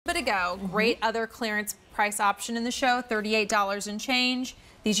Indigo, great other clearance price option in the show, $38 and change.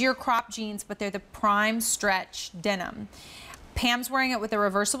 These are your crop jeans, but they're the prime stretch denim. Pam's wearing it with a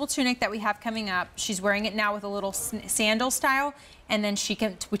reversible tunic that we have coming up. She's wearing it now with a little sandal style, and then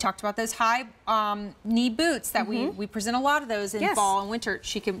we talked about those high knee boots that we present a lot of those in fall and winter.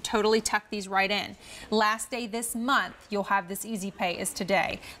 She can totally tuck these right in. Last day this month, you'll have this easy pay is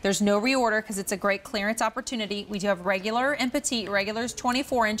today. There's no reorder because it's a great clearance opportunity. We do have regular and petite. Regular is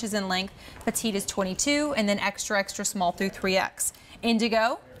 24 inches in length, petite is 22, and then extra, extra small through 3X.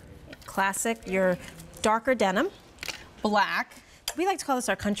 Indigo. Classic, your darker denim. Black. We like to call this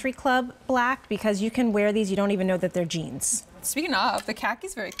our country club black because you can wear these, you don't even know that they're jeans. Speaking of, the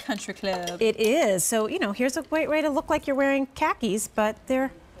khaki's very country club. It is. So, you know, here's a great way to look like you're wearing khakis, but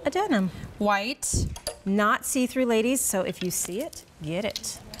they're a denim. White. Not see-through, ladies, so if you see it, get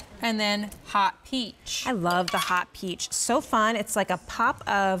it. And then hot peach. I love the hot peach. So fun. It's like a pop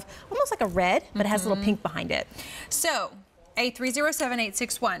of, almost like a red, but it has a little pink behind it. So,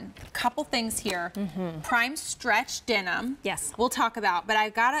 A307861. Couple things here. Prime stretch denim. Yes. We'll talk about, but I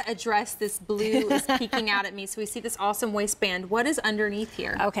gotta address this blue is peeking out at me. So we see this awesome waistband. What is underneath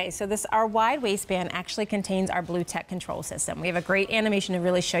here? Okay, so our wide waistband actually contains our Blue Tech control system. We have a great animation to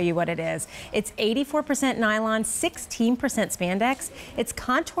really show you what it is. It's 84% nylon, 16% spandex. It's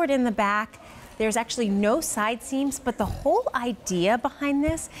contoured in the back. There's actually no side seams, but the whole idea behind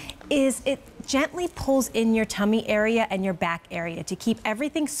this is it gently pulls in your tummy area and your back area to keep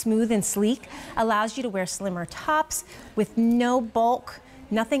everything smooth and sleek, allows you to wear slimmer tops with no bulk,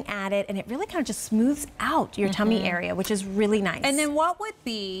 nothing added, and it really kind of just smooths out your tummy area, which is really nice. And then what would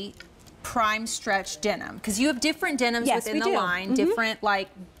be prime stretch denim? Because you have different denims within the line, different like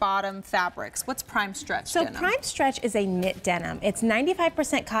bottom fabrics. What's prime stretch denim? So prime stretch is a knit denim. It's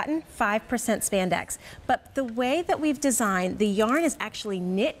 95% cotton, 5% spandex. But the way that we've designed, the yarn is actually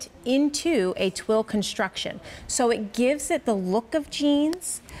knit into a twill construction. So it gives it the look of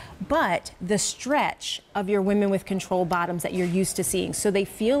jeans, but the stretch of your women with control bottoms that you're used to seeing. So they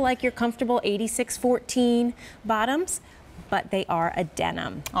feel like you're comfortable 86-14 bottoms, but they are a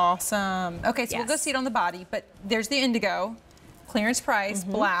denim. Awesome. Okay, so we'll go see it on the body, but there's the indigo, clearance price,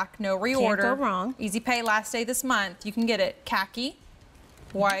 black, no reorder. Can't go wrong. Easy pay last day this month. You can get it khaki,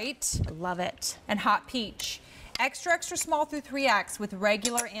 white. Love it. And hot peach. Extra, extra small through 3X with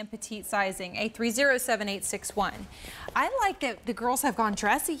regular and petite sizing, A307861. I like that the girls have gone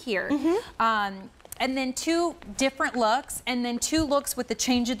dressy here. And then two different looks, and then two looks with the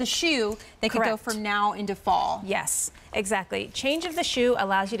change of the shoe. They could go from now into fall. Yes, exactly. Change of the shoe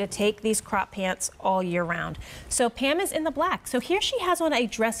allows you to take these crop pants all year round. So Pam is in the black. So here she has on a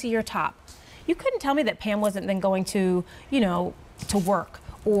dressier top. You couldn't tell me that Pam wasn't then going to, you know, to work.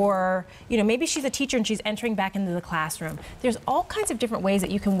 Or, you know, maybe she's a teacher and she's entering back into the classroom. There's all kinds of different ways that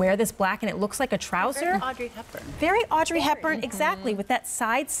you can wear this black and it looks like a trouser. Very Audrey Hepburn. Very Audrey Hepburn, exactly, with that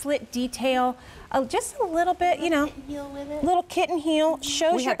side slit detail. Just a little bit, you know, little kitten heel,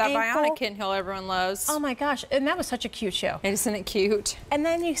 shows your ankle. We had that bionic kitten heel everyone loves. Oh my gosh, and that was such a cute show. Isn't it cute? And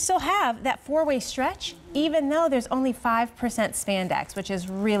then you still have that four-way stretch, even though there's only 5% spandex, which is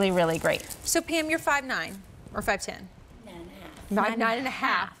really, really great. So Pam, you're 5'9" or 5'10"?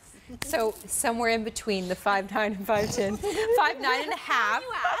 9.5. So somewhere in between the 5'9" and 5'10".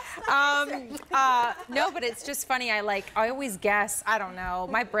 5'9.5". No, but it's just funny. I always guess. I don't know.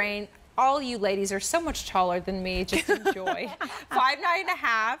 My brain. All you ladies are so much taller than me. Just enjoy.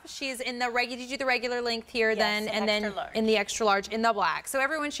 5'9.5". She's in the regular. Did you do the regular length here then, and then in the extra large in the black. So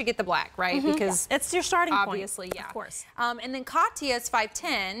everyone should get the black, right? Because it's your starting point. Obviously, yeah. Of course. And then Katya is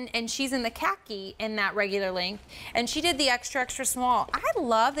 5'10", and she's in the khaki in that regular length, and she did the extra, extra small. I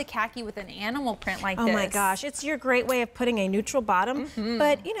love the khaki with an animal print like this. Oh my gosh, it's your great way of putting a neutral bottom,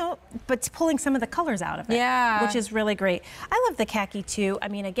 but you know, but pulling some of the colors out of it. Yeah. Which is really great. I love the khaki too. I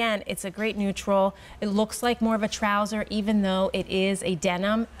mean, again, it's a great neutral. It looks like more of a trouser, even though it is a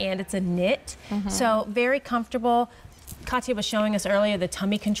denim and it's a knit. So very comfortable. Katya was showing us earlier the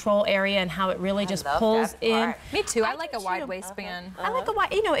tummy control area and how it really just pulls in. Me too. I like a wide waistband. I like a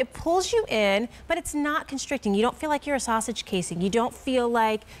wide, you know, it pulls you in, but it's not constricting. You don't feel like you're a sausage casing. You don't feel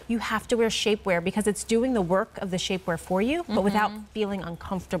like you have to wear shapewear because it's doing the work of the shapewear for you, but without feeling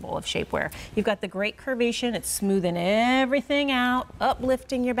uncomfortable of shapewear. You've got the great curvation. It's smoothing everything out,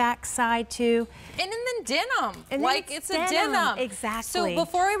 uplifting your back side too. And then denim. And like it's a denim. Exactly. So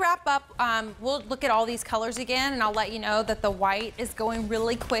before we wrap up, we'll look at all these colors again, and I'll let you know that the white is going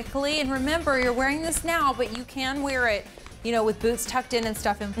really quickly. And remember, you're wearing this now, but you can wear it, you know, with boots tucked in and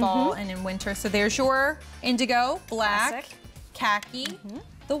stuff in fall and in winter. So there's your indigo, black, khaki,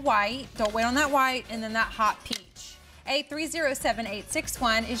 the white, don't wait on that white, and then that hot peach.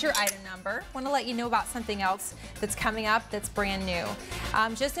 830-7861 is your item number. Want to let you know about something else that's coming up that's brand new.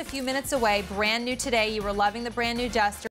 Just a few minutes away, brand new today. You were loving the brand new duster.